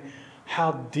saying,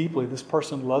 "How deeply this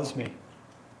person loves me.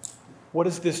 What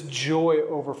is this joy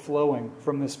overflowing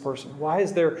from this person? Why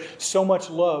is there so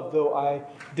much love though I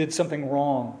did something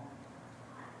wrong?"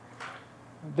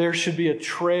 There should be a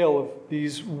trail of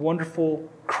these wonderful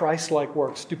Christ-like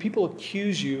works. Do people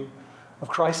accuse you of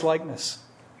Christ-likeness?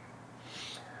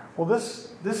 Well,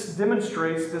 this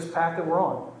demonstrates this path that we're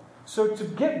on. So to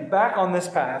get back on this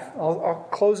path, I'll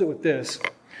close it with this.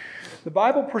 The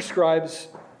Bible prescribes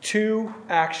 2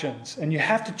 actions, and you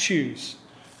have to choose.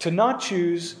 To not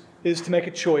choose is to make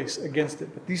a choice against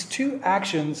it. But these 2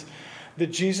 actions that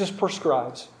Jesus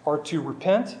prescribes are to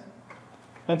repent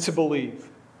and to believe.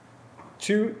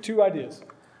 Two ideas.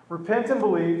 Repent and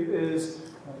believe is,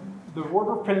 the word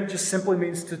repent just simply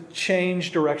means to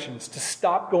change directions, to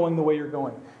stop going the way you're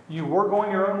going. You were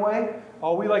going your own way.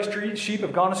 All we like street sheep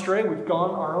have gone astray. We've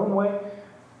gone our own way.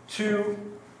 To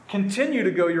continue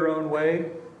to go your own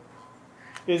way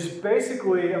is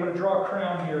basically, I'm going to draw a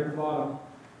crown here at the bottom,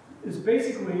 is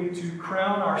basically to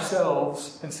crown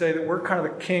ourselves and say that we're kind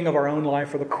of the king of our own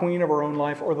life or the queen of our own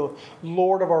life or the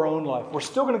Lord of our own life. We're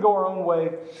still going to go our own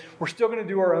way. We're still going to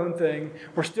do our own thing.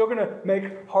 We're still going to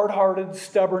make hard-hearted,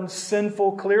 stubborn,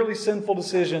 sinful, clearly sinful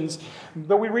decisions.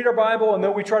 Though we read our Bible and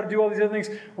though we try to do all these other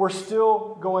things, we're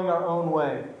still going our own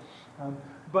way.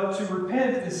 But to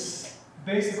repent is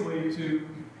basically to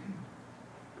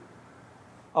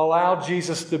allow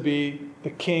Jesus to be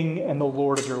the king and the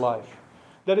Lord of your life.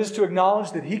 That is to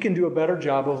acknowledge that He can do a better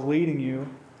job of leading you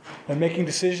and making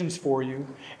decisions for you,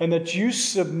 and that you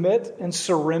submit and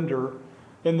surrender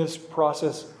in this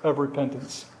process of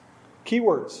repentance.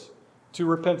 Keywords to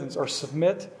repentance are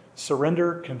submit,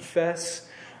 surrender, confess,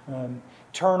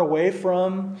 turn away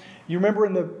from. You remember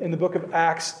in the book of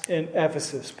Acts in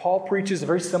Ephesus, Paul preaches a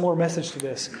very similar message to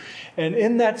this. And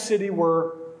in that city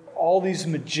were all these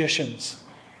magicians.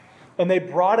 And they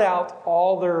brought out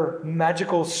all their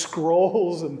magical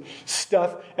scrolls and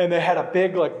stuff, and they had a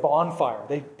big bonfire.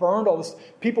 They burned all this.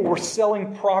 People were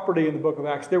selling property in the book of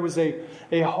Acts. There was a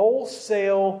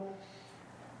wholesale,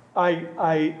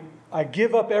 I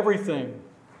give up everything.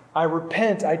 I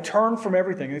repent. I turn from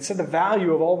everything. And it said the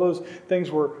value of all those things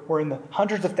were in the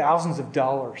hundreds of thousands of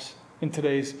dollars in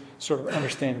today's sort of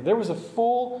understanding. There was a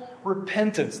full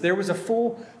repentance. There was a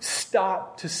full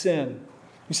stop to sin.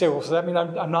 You say, well, does that mean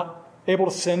I'm not able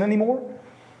to sin anymore?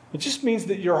 It just means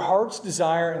that your heart's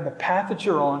desire and the path that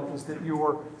you're on is that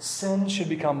your sin should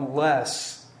become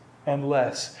less and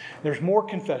less. There's more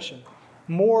confession,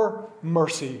 more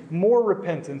mercy, more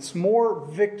repentance, more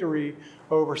victory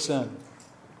over sin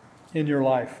in your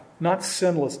life, not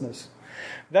sinlessness.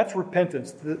 That's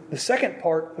repentance. The second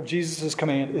part of Jesus'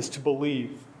 command is to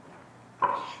believe.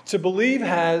 To believe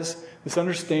has this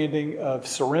understanding of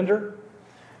surrender.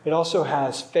 It also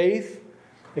has faith.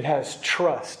 It has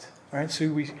trust, right? So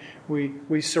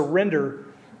we surrender,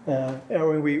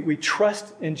 we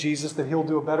trust in Jesus that He'll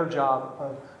do a better job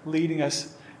of leading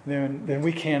us than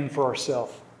we can for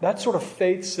ourselves. That sort of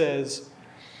faith says,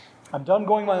 I'm done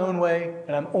going my own way,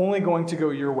 and I'm only going to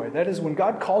go your way. That is, when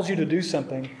God calls you to do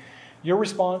something, your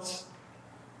response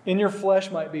in your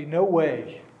flesh might be, no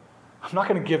way. I'm not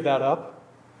going to give that up.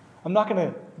 I'm not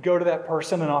going to go to that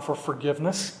person and offer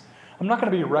forgiveness. I'm not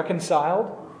going to be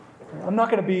reconciled. I'm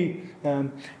not going to be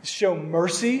show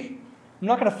mercy. I'm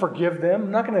not going to forgive them.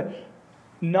 I'm not going to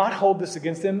not hold this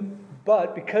against them.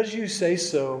 But because you say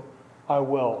so, I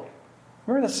will.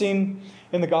 Remember that scene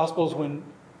in the Gospels when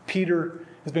Peter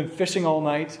has been fishing all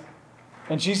night,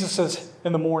 and Jesus says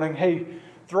in the morning, hey,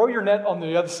 throw your net on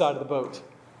the other side of the boat.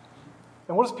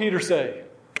 And what does Peter say?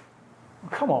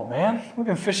 Come on, man. We've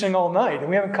been fishing all night and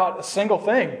we haven't caught a single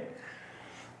thing.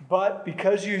 But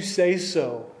because you say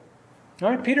so. All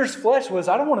right, Peter's flesh was,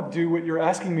 I don't want to do what you're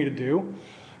asking me to do.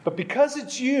 But because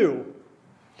it's you,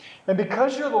 and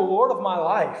because you're the Lord of my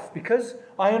life, because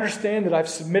I understand that I've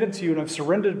submitted to you and I've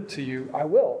surrendered to you, I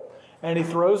will. And he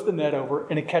throws the net over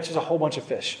and he catches a whole bunch of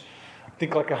fish. I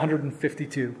think like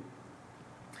 152.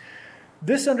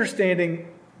 This understanding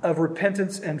of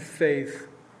repentance and faith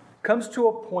comes to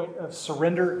a point of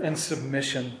surrender and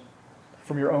submission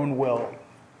from your own will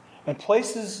and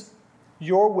places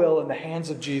your will in the hands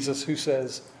of Jesus, who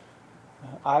says,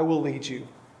 I will lead you.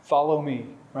 Follow me.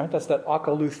 Right? That's that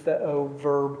akalutheo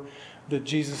verb that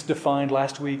Jesus defined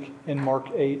last week in Mark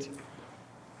 8.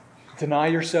 Deny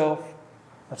yourself.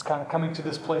 That's kind of coming to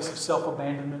this place of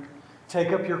self-abandonment.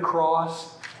 Take up your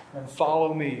cross and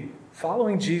follow me.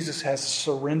 Following Jesus has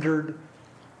surrendered,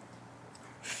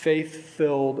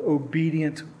 faith-filled,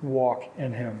 obedient walk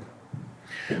in Him.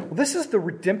 Well, this is the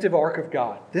redemptive arc of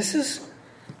God. This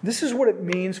is what it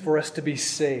means for us to be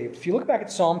saved. If you look back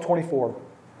at Psalm 24,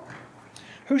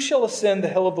 who shall ascend the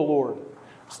hill of the Lord?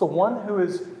 It's the one who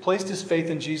has placed his faith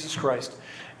in Jesus Christ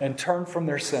and turned from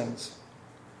their sins.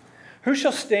 Who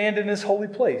shall stand in His holy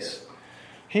place?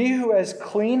 He who has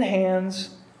clean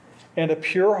hands and a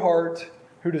pure heart,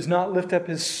 who does not lift up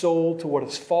his soul to what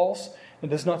is false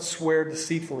and does not swear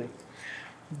deceitfully.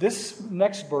 This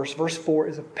next verse, verse 4,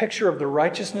 is a picture of the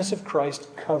righteousness of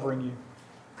Christ covering you.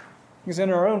 Because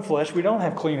in our own flesh, we don't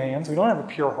have clean hands. We don't have a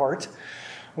pure heart.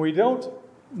 We don't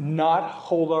not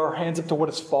hold our hands up to what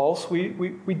is false. We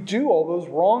do all those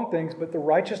wrong things, but the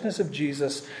righteousness of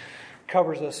Jesus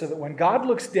covers us so that when God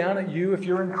looks down at you, if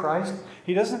you're in Christ,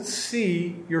 He doesn't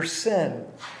see your sin.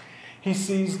 He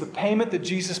sees the payment that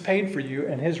Jesus paid for you,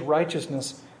 and His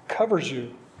righteousness covers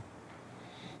you.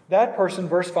 That person,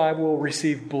 verse 5, will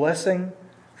receive blessing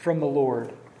from the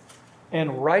Lord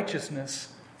and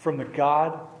righteousness from the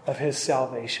God of his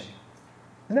salvation.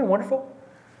 Isn't that wonderful?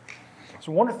 It's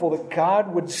wonderful that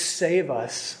God would save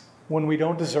us when we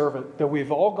don't deserve it, that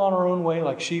we've all gone our own way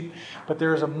like sheep, but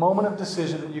there is a moment of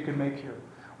decision that you can make here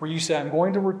where you say, I'm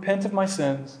going to repent of my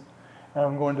sins and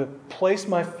I'm going to place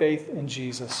my faith in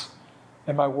Jesus,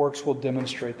 and my works will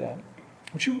demonstrate that.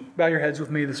 Would you bow your heads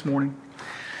with me this morning?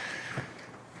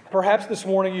 Perhaps this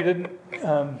morning you didn't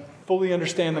fully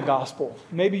understand the gospel.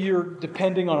 Maybe you're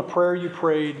depending on a prayer you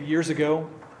prayed years ago.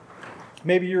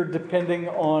 Maybe you're depending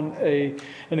on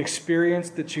an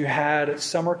experience that you had at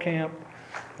summer camp.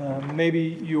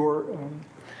 Maybe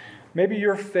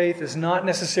your faith is not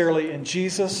necessarily in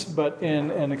Jesus, but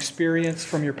in an experience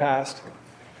from your past.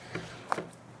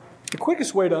 The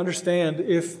quickest way to understand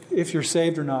if you're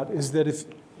saved or not is that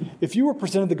if you were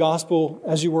presented the gospel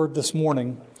as you were this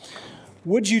morning,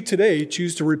 would you today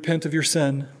choose to repent of your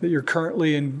sin that you're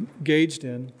currently engaged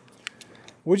in?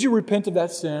 Would you repent of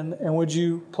that sin, and would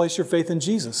you place your faith in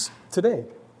Jesus today?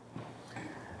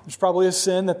 There's probably a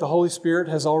sin that the Holy Spirit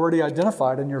has already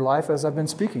identified in your life as I've been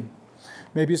speaking.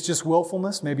 Maybe it's just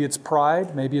willfulness. Maybe it's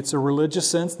pride. Maybe it's a religious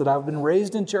sense that I've been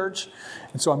raised in church,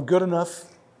 and so I'm good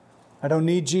enough. I don't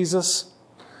need Jesus.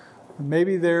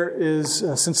 Maybe there is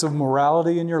a sense of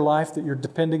morality in your life that you're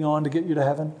depending on to get you to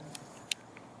heaven.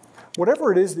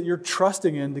 Whatever it is that you're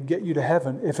trusting in to get you to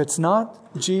heaven, if it's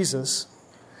not Jesus,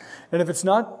 and if it's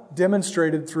not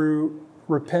demonstrated through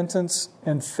repentance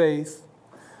and faith,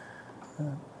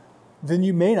 then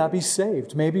you may not be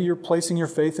saved. Maybe you're placing your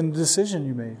faith in a decision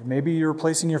you made. Maybe you're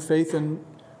placing your faith in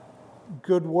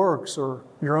good works or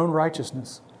your own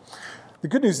righteousness. The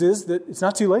good news is that it's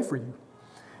not too late for you.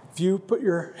 If you put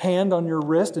your hand on your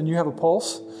wrist and you have a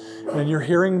pulse and you're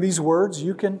hearing these words,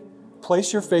 you can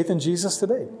place your faith in Jesus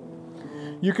today.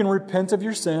 You can repent of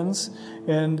your sins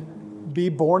and be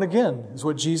born again, is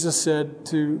what Jesus said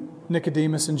to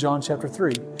Nicodemus in John chapter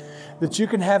 3. That you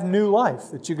can have new life,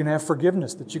 that you can have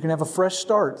forgiveness, that you can have a fresh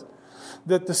start,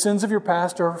 that the sins of your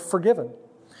past are forgiven.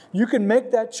 You can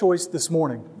make that choice this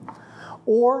morning.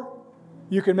 Or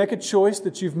you can make a choice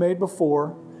that you've made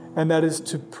before, and that is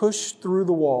to push through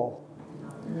the wall,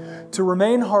 to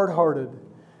remain hard-hearted,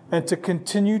 and to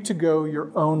continue to go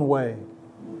your own way.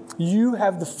 You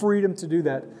have the freedom to do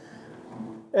that.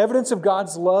 Evidence of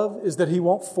God's love is that He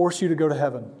won't force you to go to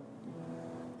heaven.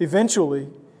 Eventually,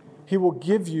 He will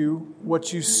give you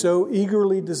what you so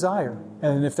eagerly desire.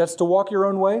 And if that's to walk your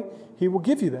own way, He will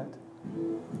give you that.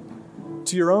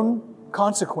 To your own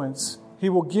consequence, He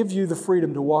will give you the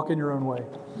freedom to walk in your own way.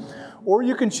 Or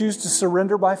you can choose to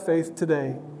surrender by faith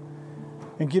today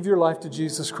and give your life to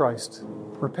Jesus Christ,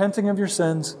 repenting of your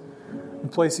sins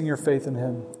and placing your faith in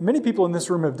Him. Many people in this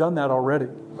room have done that already.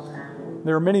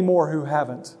 There are many more who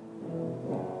haven't.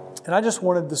 And I just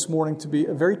wanted this morning to be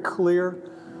a very clear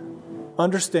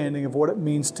understanding of what it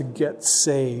means to get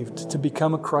saved, to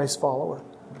become a Christ follower.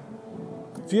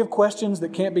 If you have questions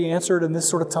that can't be answered in this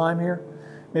sort of time here,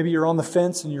 maybe you're on the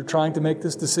fence and you're trying to make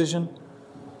this decision,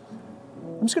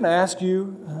 I'm just going to ask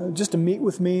you just to meet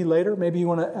with me later. Maybe you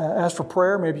want to ask for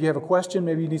prayer. Maybe you have a question.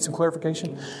 Maybe you need some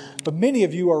clarification. But many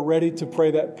of you are ready to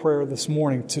pray that prayer this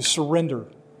morning, to surrender.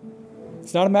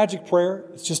 It's not a magic prayer.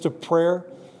 It's just a prayer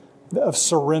of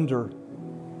surrender.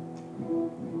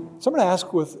 So I'm going to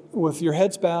ask with your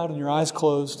heads bowed and your eyes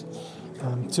closed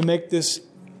to make this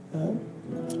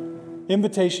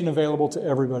invitation available to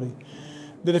everybody.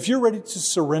 That if you're ready to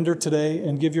surrender today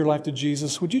and give your life to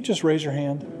Jesus, would you just raise your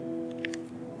hand?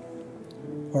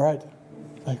 All right.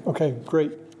 Okay,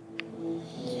 great.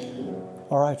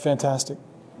 All right, fantastic.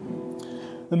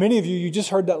 And many of you just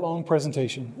heard that long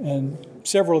presentation, and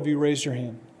several of you raised your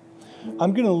hand.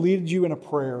 I'm going to lead you in a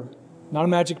prayer, not a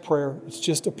magic prayer. It's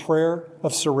just a prayer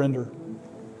of surrender. And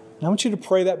I want you to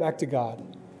pray that back to God,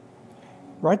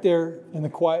 right there in the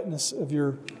quietness of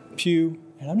your pew.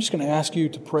 And I'm just going to ask you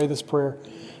to pray this prayer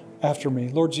after me.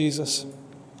 Lord Jesus,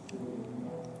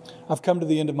 I've come to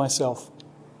the end of myself.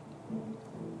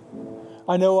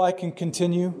 I know I can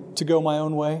continue to go my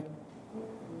own way,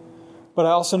 but I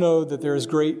also know that there is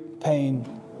great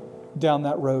pain down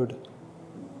that road.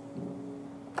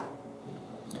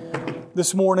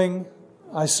 This morning,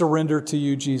 I surrender to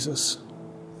you, Jesus.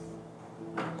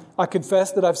 I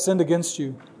confess that I've sinned against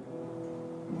you.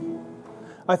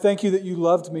 I thank you that you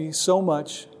loved me so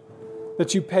much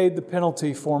that you paid the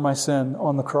penalty for my sin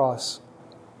on the cross.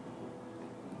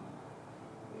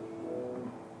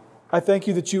 I thank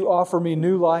you that you offer me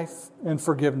new life and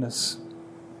forgiveness.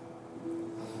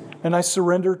 And I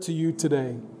surrender to you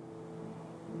today.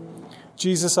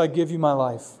 Jesus, I give you my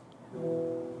life.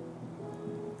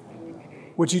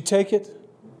 Would you take it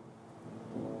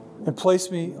and place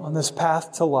me on this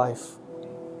path to life?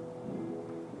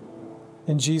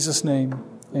 In Jesus' name,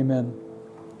 amen.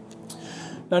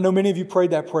 Now, I know many of you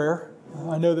prayed that prayer.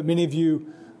 I know that many of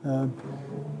you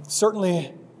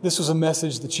certainly this was a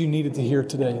message that you needed to hear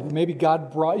today. Maybe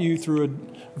God brought you through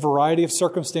a variety of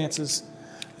circumstances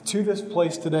to this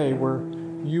place today where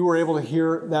you were able to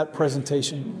hear that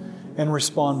presentation and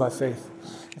respond by faith.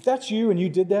 If that's you and you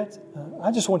did that, I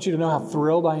just want you to know how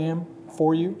thrilled I am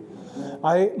for you.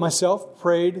 I myself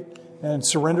prayed and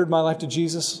surrendered my life to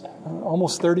Jesus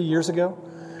almost 30 years ago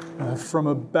from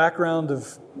a background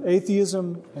of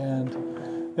atheism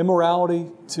and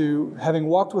immorality to having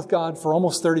walked with God for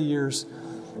almost 30 years.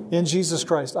 In Jesus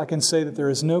Christ, I can say that there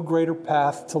is no greater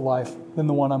path to life than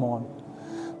the one I'm on.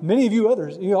 Many of you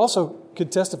others, you also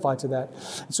could testify to that.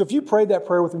 So if you prayed that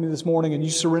prayer with me this morning and you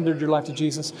surrendered your life to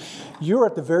Jesus, you're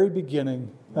at the very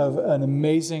beginning of an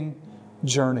amazing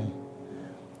journey.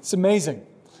 It's amazing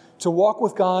to walk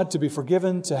with God, to be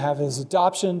forgiven, to have His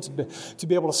adoption, to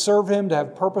be able to serve Him, to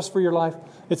have purpose for your life.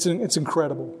 It's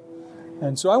incredible.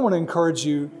 And so I want to encourage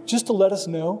you just to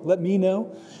let me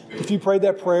know, if you prayed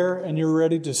that prayer and you're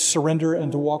ready to surrender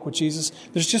and to walk with Jesus.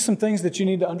 There's just some things that you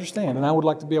need to understand, and I would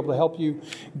like to be able to help you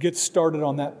get started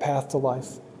on that path to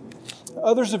life.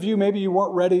 Others of you, maybe you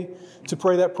weren't ready to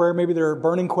pray that prayer. Maybe there are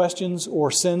burning questions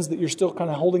or sins that you're still kind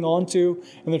of holding on to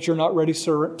and that you're not ready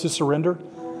to surrender.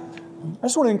 I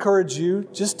just want to encourage you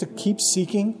just to keep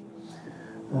seeking.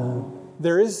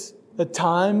 There is a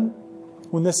time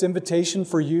when this invitation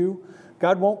for you,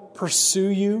 God won't pursue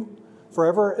you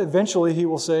forever. Eventually, He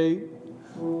will say,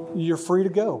 you're free to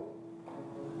go.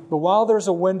 But while there's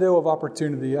a window of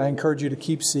opportunity, I encourage you to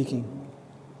keep seeking.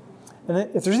 And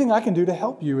if there's anything I can do to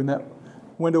help you in that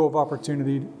window of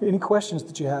opportunity, any questions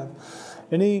that you have,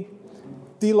 any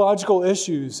theological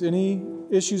issues, any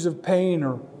issues of pain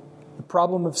or the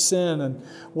problem of sin and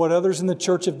what others in the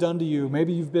church have done to you,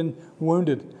 maybe you've been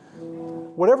wounded.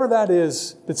 Whatever that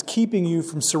is that's keeping you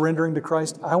from surrendering to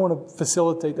Christ, I want to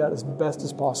facilitate that as best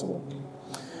as possible.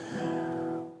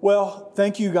 Well,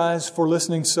 thank you guys for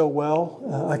listening so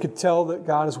well. I could tell that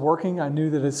God is working. I knew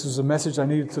that this was a message I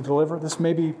needed to deliver. This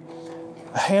may be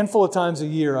a handful of times a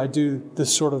year I do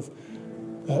this sort of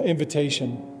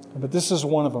invitation, but this is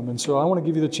one of them. And so I want to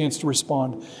give you the chance to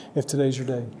respond if today's your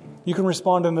day. You can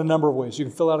respond in a number of ways. You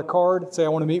can fill out a card, say, I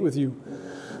want to meet with you.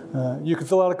 You can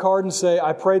fill out a card and say,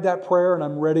 I prayed that prayer and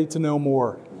I'm ready to know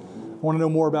more. I want to know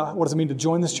more about what does it mean to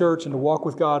join this church and to walk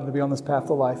with God and to be on this path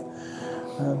to life.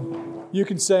 You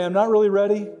can say, I'm not really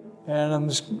ready and I'm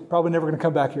just probably never going to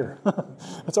come back here.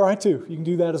 That's all right too. You can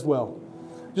do that as well.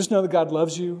 Just know that God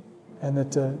loves you and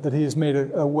that He has made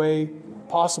a way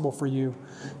possible for you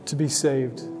to be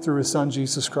saved through His Son,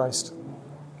 Jesus Christ.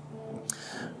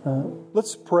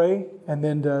 Let's pray, and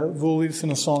then we'll lead us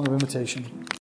in a song of invitation.